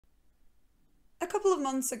couple of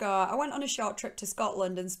months ago, I went on a short trip to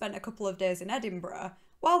Scotland and spent a couple of days in Edinburgh.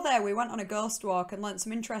 While there, we went on a ghost walk and learnt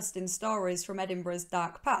some interesting stories from Edinburgh's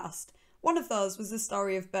dark past. One of those was the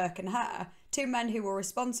story of Burke and Hare, two men who were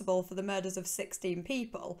responsible for the murders of 16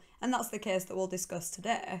 people, and that's the case that we'll discuss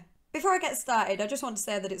today. Before I get started, I just want to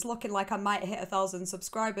say that it's looking like I might hit 1,000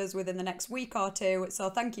 subscribers within the next week or two, so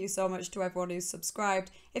thank you so much to everyone who's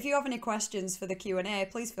subscribed. If you have any questions for the Q&A,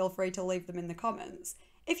 please feel free to leave them in the comments.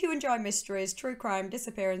 If you enjoy mysteries, true crime,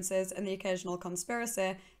 disappearances, and the occasional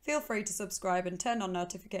conspiracy, feel free to subscribe and turn on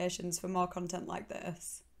notifications for more content like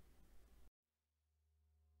this.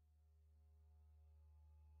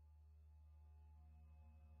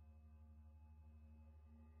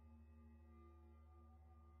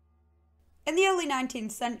 In the early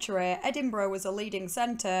 19th century, Edinburgh was a leading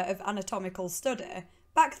centre of anatomical study.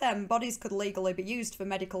 Back then, bodies could legally be used for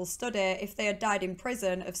medical study if they had died in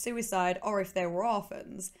prison, of suicide, or if they were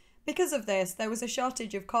orphans. Because of this, there was a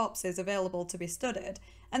shortage of corpses available to be studied,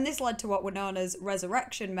 and this led to what were known as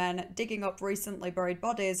resurrection men digging up recently buried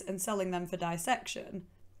bodies and selling them for dissection.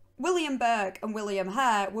 William Burke and William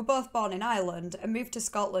Hare were both born in Ireland and moved to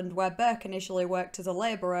Scotland, where Burke initially worked as a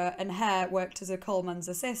labourer and Hare worked as a coalman's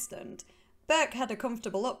assistant. Burke had a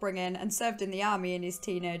comfortable upbringing and served in the army in his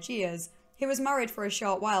teenage years. He was married for a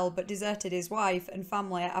short while but deserted his wife and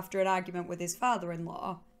family after an argument with his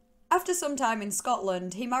father-in-law. After some time in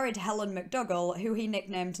Scotland, he married Helen MacDougall, who he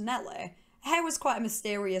nicknamed Nellie. Hare was quite a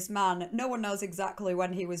mysterious man. No one knows exactly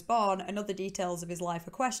when he was born, and other details of his life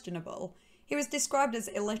are questionable. He was described as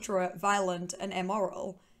illiterate, violent, and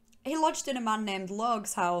immoral. He lodged in a man named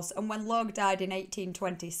Logue's house, and when Logue died in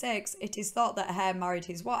 1826, it is thought that Hare married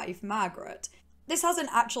his wife, Margaret. This hasn't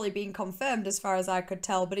actually been confirmed as far as I could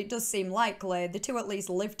tell, but it does seem likely. The two at least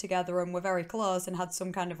lived together and were very close and had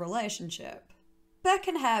some kind of relationship. Burke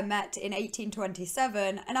and Hare met in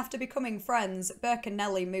 1827, and after becoming friends, Burke and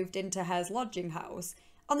Nellie moved into Hare's lodging house.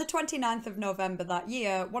 On the 29th of November that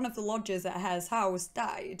year, one of the lodgers at Hare's house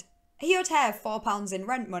died. He owed Hare £4 in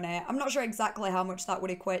rent money. I'm not sure exactly how much that would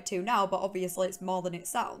equate to now, but obviously it's more than it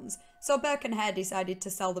sounds. So Burke and Hare decided to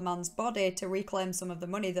sell the man's body to reclaim some of the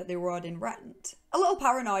money that they were owed in rent. A little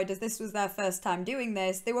paranoid as this was their first time doing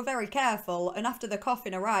this, they were very careful, and after the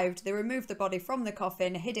coffin arrived, they removed the body from the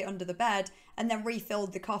coffin, hid it under the bed, and then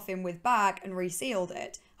refilled the coffin with bark and resealed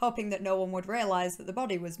it, hoping that no one would realise that the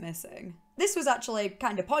body was missing. This was actually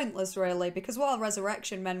kind of pointless really, because while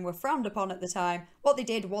resurrection men were frowned upon at the time, what they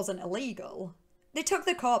did wasn't illegal. They took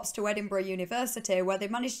the corpse to Edinburgh University, where they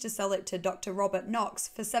managed to sell it to Dr. Robert Knox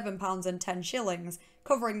for £7.10,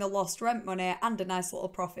 covering the lost rent money and a nice little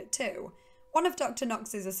profit too. One of Dr.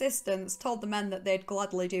 Knox's assistants told the men that they'd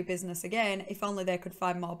gladly do business again if only they could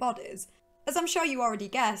find more bodies. As I'm sure you already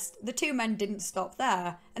guessed, the two men didn't stop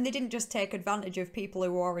there, and they didn't just take advantage of people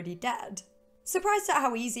who were already dead. Surprised at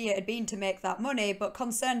how easy it had been to make that money, but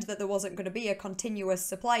concerned that there wasn't going to be a continuous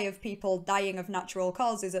supply of people dying of natural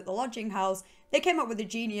causes at the lodging house, they came up with a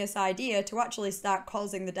genius idea to actually start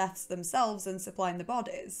causing the deaths themselves and supplying the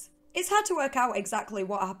bodies. It's hard to work out exactly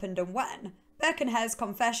what happened and when. Burke and Hare's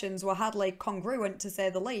confessions were hardly congruent to say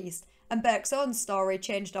the least, and Burke's own story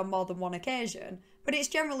changed on more than one occasion, but it's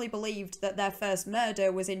generally believed that their first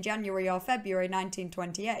murder was in January or February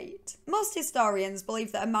 1928. Most historians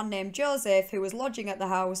believe that a man named Joseph, who was lodging at the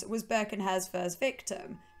house, was Burke and Hare's first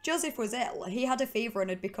victim. Joseph was ill, he had a fever and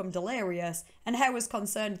had become delirious, and Hare was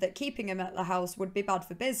concerned that keeping him at the house would be bad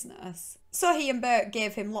for business. So he and Burke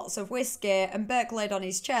gave him lots of whiskey, and Burke laid on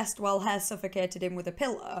his chest while Hare suffocated him with a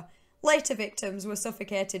pillow. Later victims were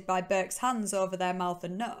suffocated by Burke's hands over their mouth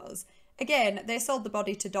and nose. Again, they sold the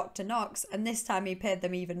body to Dr. Knox, and this time he paid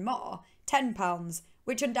them even more, £10,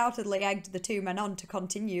 which undoubtedly egged the two men on to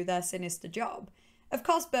continue their sinister job. Of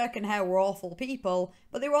course, Burke and Hare were awful people,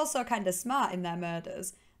 but they were also kind of smart in their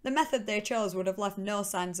murders. The method they chose would have left no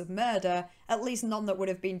signs of murder, at least none that would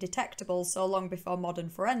have been detectable so long before modern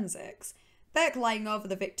forensics. Burke lying over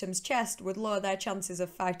the victim's chest would lower their chances of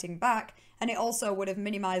fighting back, and it also would have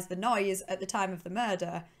minimised the noise at the time of the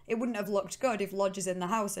murder. It wouldn't have looked good if lodgers in the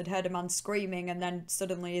house had heard a man screaming and then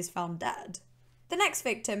suddenly is found dead. The next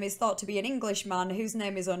victim is thought to be an Englishman whose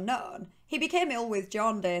name is unknown. He became ill with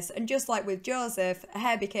jaundice, and just like with Joseph,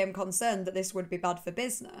 Hare became concerned that this would be bad for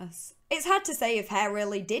business. It's hard to say if Hare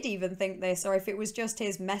really did even think this, or if it was just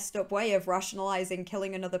his messed up way of rationalising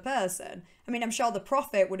killing another person. I mean, I'm sure the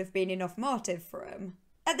profit would have been enough motive for him.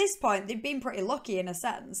 At this point, they'd been pretty lucky in a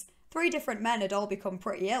sense. 3 different men had all become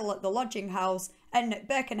pretty ill at the lodging house, and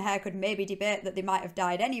Burke and Hare could maybe debate that they might have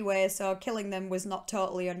died anyway, so killing them was not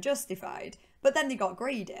totally unjustified. But then they got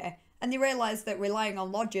greedy, and they realised that relying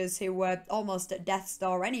on lodgers who were almost at death's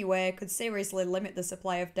door anyway could seriously limit the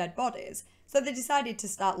supply of dead bodies, so they decided to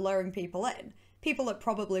start luring people in, people that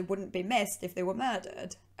probably wouldn't be missed if they were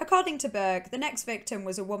murdered. According to Burke, the next victim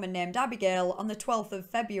was a woman named Abigail on the 12th of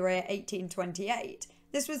February 1828.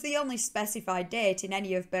 This was the only specified date in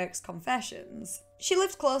any of Burke's confessions. She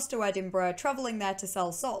lived close to Edinburgh, travelling there to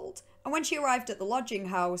sell salt, and when she arrived at the lodging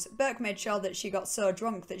house, Burke made sure that she got so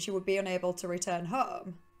drunk that she would be unable to return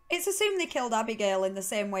home. It's assumed they killed Abigail in the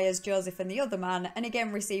same way as Joseph and the other man, and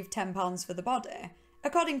again received £10 for the body.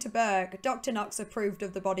 According to Burke, Dr. Knox approved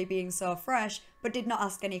of the body being so fresh, but did not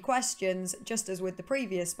ask any questions, just as with the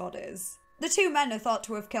previous bodies. The two men are thought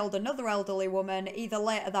to have killed another elderly woman either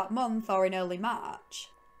later that month or in early March.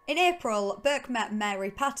 In April, Burke met Mary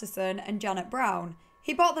Patterson and Janet Brown.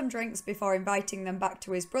 He bought them drinks before inviting them back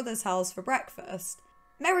to his brother's house for breakfast.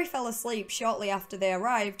 Mary fell asleep shortly after they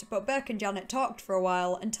arrived, but Burke and Janet talked for a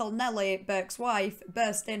while until Nellie, Burke's wife,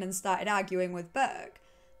 burst in and started arguing with Burke.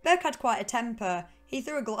 Burke had quite a temper. He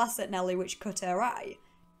threw a glass at Nellie which cut her eye.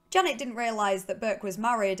 Janet didn't realise that Burke was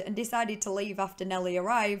married and decided to leave after Nellie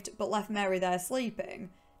arrived, but left Mary there sleeping.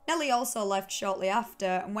 Nellie also left shortly after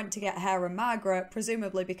and went to get Hare and Margaret,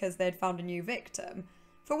 presumably because they'd found a new victim.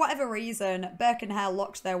 For whatever reason, Burke and Hare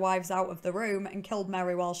locked their wives out of the room and killed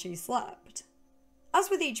Mary while she slept. As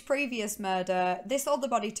with each previous murder, they sold the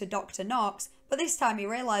body to Dr. Knox, but this time he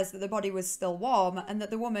realised that the body was still warm and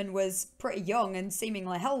that the woman was pretty young and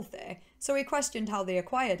seemingly healthy, so he questioned how they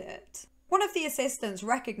acquired it. One of the assistants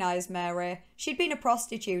recognised Mary. She'd been a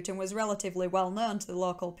prostitute and was relatively well known to the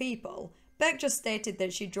local people. Burke just stated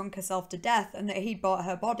that she'd drunk herself to death and that he'd bought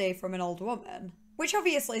her body from an old woman. Which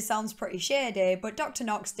obviously sounds pretty shady, but Dr.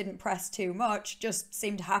 Knox didn't press too much, just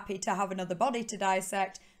seemed happy to have another body to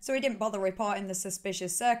dissect, so he didn't bother reporting the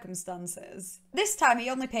suspicious circumstances. This time he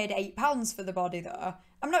only paid £8 for the body though.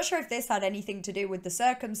 I'm not sure if this had anything to do with the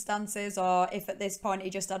circumstances, or if at this point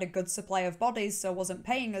he just had a good supply of bodies so wasn't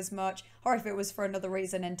paying as much, or if it was for another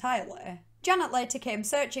reason entirely. Janet later came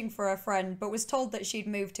searching for her friend, but was told that she'd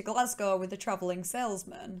moved to Glasgow with a travelling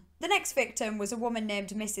salesman. The next victim was a woman named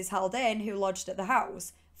Mrs. Haldane who lodged at the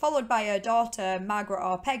house, followed by her daughter, Margaret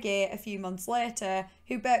or Peggy, a few months later,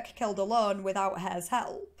 who Burke killed alone without Hare's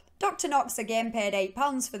help. Dr. Knox again paid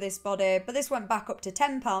 £8 for this body, but this went back up to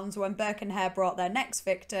 £10 when Burke and Hare brought their next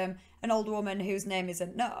victim, an old woman whose name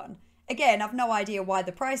isn't known. Again, I've no idea why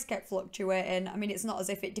the price kept fluctuating. I mean, it's not as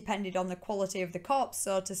if it depended on the quality of the corpse,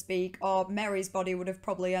 so to speak, or Mary's body would have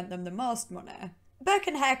probably earned them the most money. Burke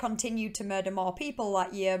and Hare continued to murder more people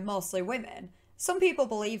that year, mostly women. Some people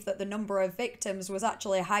believe that the number of victims was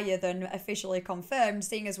actually higher than officially confirmed,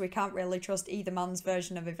 seeing as we can't really trust either man's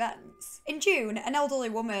version of events. In June, an elderly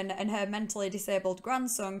woman and her mentally disabled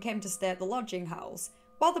grandson came to stay at the lodging house.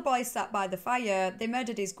 While the boys sat by the fire, they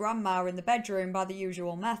murdered his grandma in the bedroom by the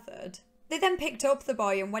usual method. They then picked up the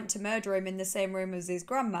boy and went to murder him in the same room as his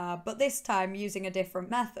grandma, but this time using a different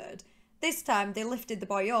method. This time, they lifted the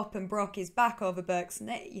boy up and broke his back over Burke's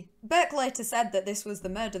knee. Burke later said that this was the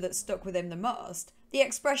murder that stuck with him the most. The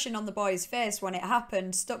expression on the boy's face when it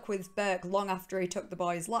happened stuck with Burke long after he took the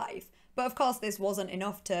boy's life, but of course this wasn't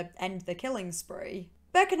enough to end the killing spree.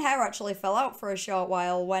 Burke and Hare actually fell out for a short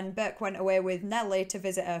while when Burke went away with Nellie to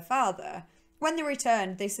visit her father. When they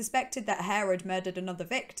returned, they suspected that Hare had murdered another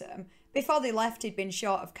victim. Before they left, he'd been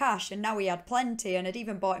short of cash and now he had plenty and had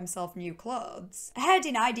even bought himself new clothes. Hare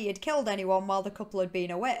denied he had killed anyone while the couple had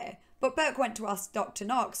been away, but Burke went to ask Dr.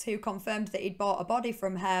 Knox, who confirmed that he'd bought a body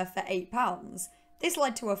from Hare for £8. This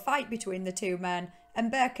led to a fight between the two men,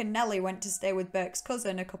 and Burke and Nellie went to stay with Burke's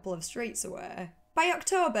cousin a couple of streets away. By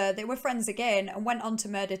October, they were friends again and went on to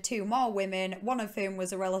murder two more women, one of whom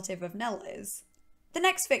was a relative of Nellie's. The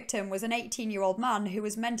next victim was an 18-year-old man who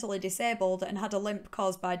was mentally disabled and had a limp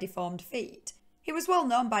caused by deformed feet. He was well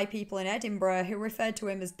known by people in Edinburgh who referred to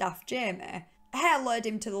him as Daft Jamie. Hare lured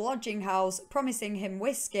him to the lodging house, promising him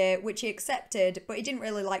whiskey, which he accepted, but he didn't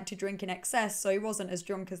really like to drink in excess, so he wasn't as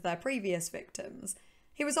drunk as their previous victims.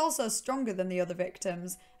 He was also stronger than the other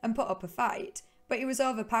victims and put up a fight, but he was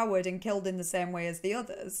overpowered and killed in the same way as the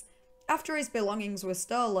others. After his belongings were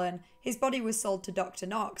stolen, his body was sold to Dr.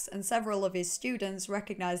 Knox, and several of his students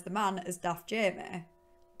recognised the man as Daft Jamie.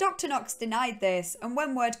 Dr. Knox denied this, and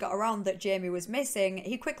when word got around that Jamie was missing,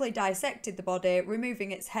 he quickly dissected the body,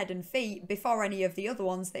 removing its head and feet before any of the other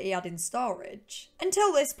ones that he had in storage.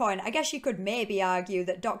 Until this point, I guess you could maybe argue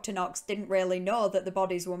that Dr. Knox didn't really know that the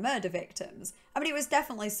bodies were murder victims. I mean, it was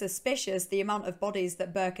definitely suspicious the amount of bodies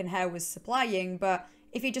that Burke and Hare was supplying, but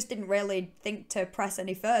if he just didn't really think to press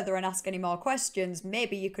any further and ask any more questions,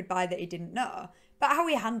 maybe you could buy that he didn't know. But how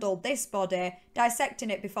he handled this body,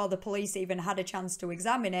 dissecting it before the police even had a chance to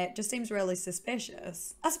examine it, just seems really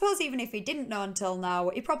suspicious. I suppose even if he didn't know until now,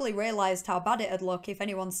 he probably realised how bad it'd look if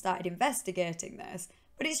anyone started investigating this.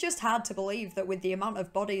 But it's just hard to believe that with the amount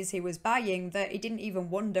of bodies he was buying, that he didn't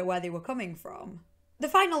even wonder where they were coming from. The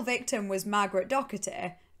final victim was Margaret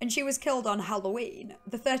Doherty, and she was killed on Halloween,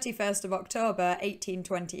 the 31st of October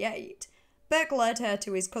 1828. Burke led her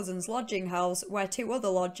to his cousin's lodging house, where two other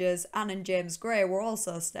lodgers, Anne and James Gray, were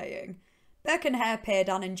also staying. Burke and Hare paid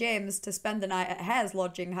Anne and James to spend the night at Hare's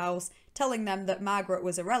lodging house, telling them that Margaret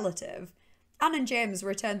was a relative. Anne and James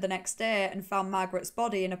returned the next day and found Margaret's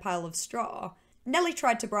body in a pile of straw. Nellie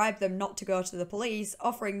tried to bribe them not to go to the police,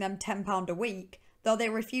 offering them £10 a week, though they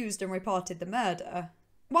refused and reported the murder.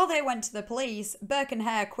 While they went to the police, Burke and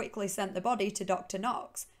Hare quickly sent the body to Dr.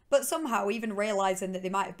 Knox, but somehow, even realising that they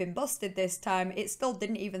might have been busted this time, it still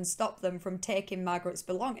didn't even stop them from taking Margaret's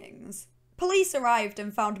belongings. Police arrived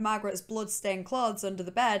and found Margaret's blood-stained clothes under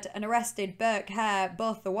the bed and arrested Burke, Hare,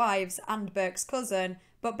 both the wives, and Burke's cousin,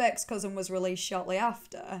 but Burke's cousin was released shortly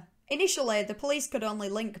after. Initially, the police could only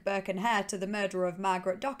link Burke and Hare to the murder of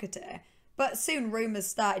Margaret Doherty, but soon rumours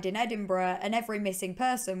started in Edinburgh and every missing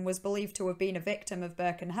person was believed to have been a victim of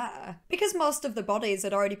Burke and Hare. Because most of the bodies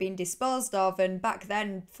had already been disposed of and back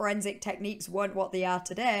then forensic techniques weren't what they are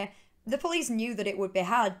today, the police knew that it would be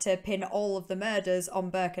hard to pin all of the murders on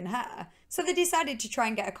Burke and Hare, so they decided to try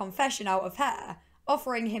and get a confession out of Hare,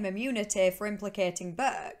 offering him immunity for implicating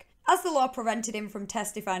Burke. As the law prevented him from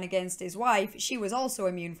testifying against his wife, she was also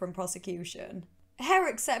immune from prosecution. Hare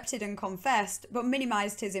accepted and confessed, but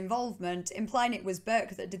minimised his involvement, implying it was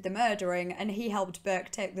Burke that did the murdering and he helped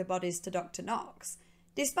Burke take the bodies to Dr. Knox.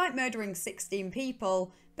 Despite murdering 16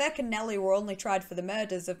 people, Burke and Nellie were only tried for the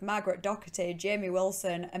murders of Margaret Doherty, Jamie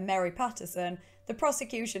Wilson and Mary Patterson. The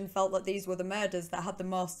prosecution felt that these were the murders that had the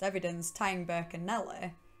most evidence tying Burke and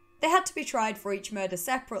Nellie. They had to be tried for each murder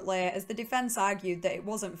separately, as the defence argued that it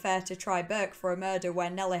wasn't fair to try Burke for a murder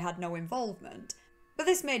where Nellie had no involvement. But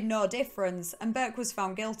this made no difference, and Burke was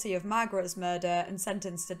found guilty of Margaret's murder and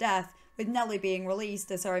sentenced to death, with Nellie being released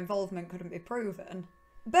as her involvement couldn't be proven.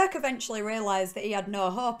 Burke eventually realised that he had no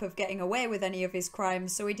hope of getting away with any of his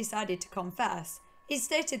crimes, so he decided to confess. He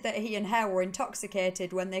stated that he and Hare were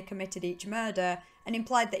intoxicated when they committed each murder, and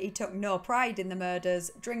implied that he took no pride in the murders,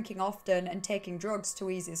 drinking often and taking drugs to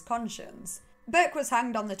ease his conscience. Burke was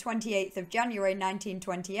hanged on the 28th of January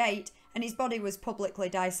 1928, and his body was publicly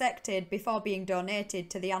dissected before being donated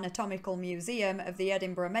to the Anatomical Museum of the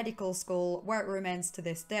Edinburgh Medical School, where it remains to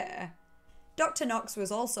this day. Dr. Knox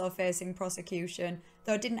was also facing prosecution,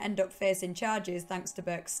 though didn't end up facing charges thanks to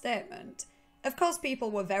Burke's statement. Of course,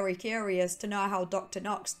 people were very curious to know how Dr.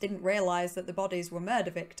 Knox didn't realise that the bodies were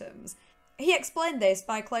murder victims. He explained this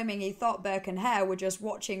by claiming he thought Burke and Hare were just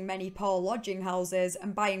watching many poor lodging houses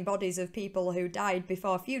and buying bodies of people who died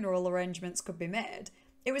before funeral arrangements could be made.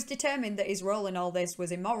 It was determined that his role in all this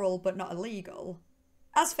was immoral but not illegal.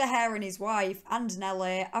 As for Hare and his wife, and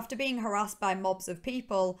Nellie, after being harassed by mobs of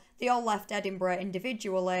people, they all left Edinburgh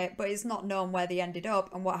individually, but it's not known where they ended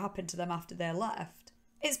up and what happened to them after they left.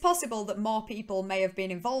 It's possible that more people may have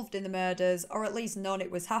been involved in the murders, or at least known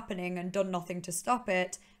it was happening and done nothing to stop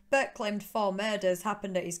it. Burke claimed 4 murders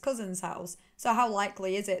happened at his cousin's house, so how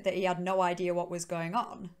likely is it that he had no idea what was going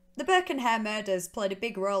on? The Burke and Hare murders played a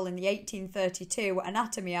big role in the 1832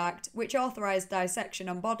 Anatomy Act, which authorised dissection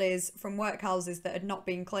on bodies from workhouses that had not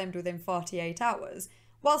been claimed within 48 hours.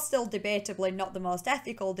 While still debatably not the most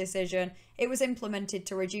ethical decision, it was implemented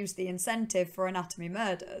to reduce the incentive for anatomy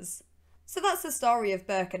murders. So that's the story of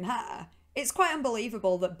Burke and Hare. It's quite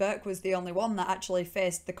unbelievable that Burke was the only one that actually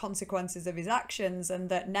faced the consequences of his actions, and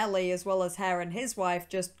that Nellie, as well as Hare and his wife,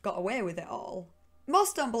 just got away with it all.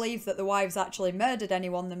 Most don't believe that the wives actually murdered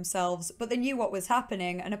anyone themselves, but they knew what was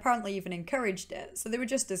happening and apparently even encouraged it, so they were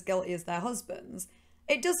just as guilty as their husbands.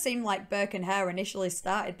 It does seem like Burke and Hare initially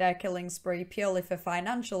started their killing spree purely for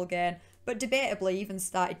financial gain, but debatably even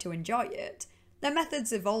started to enjoy it. Their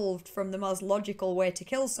methods evolved from the most logical way to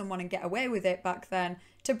kill someone and get away with it back then,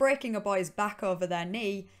 to breaking a boy's back over their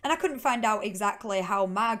knee, and I couldn't find out exactly how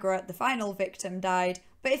Margaret, the final victim, died,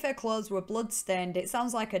 but if her clothes were blood-stained, it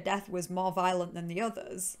sounds like her death was more violent than the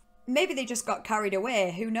others. Maybe they just got carried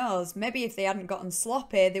away, who knows, maybe if they hadn't gotten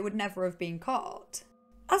sloppy, they would never have been caught.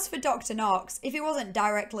 As for Dr. Knox, if he wasn't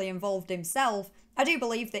directly involved himself, I do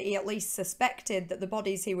believe that he at least suspected that the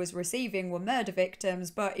bodies he was receiving were murder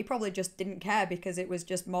victims, but he probably just didn't care because it was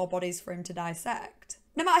just more bodies for him to dissect.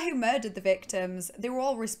 No matter who murdered the victims, they were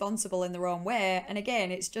all responsible in their own way, and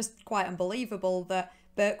again, it's just quite unbelievable that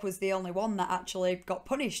Burke was the only one that actually got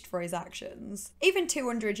punished for his actions. Even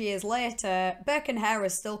 200 years later, Burke and Hare are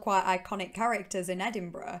still quite iconic characters in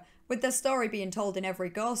Edinburgh, with their story being told in every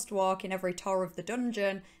ghost walk, in every tour of the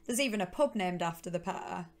dungeon. There's even a pub named after the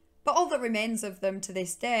pair. But all that remains of them to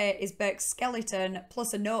this day is Burke's skeleton,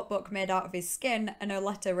 plus a notebook made out of his skin and a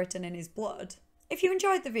letter written in his blood. If you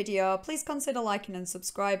enjoyed the video, please consider liking and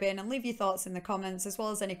subscribing, and leave your thoughts in the comments as well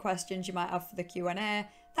as any questions you might have for the Q&A.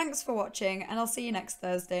 Thanks for watching, and I'll see you next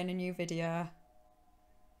Thursday in a new video.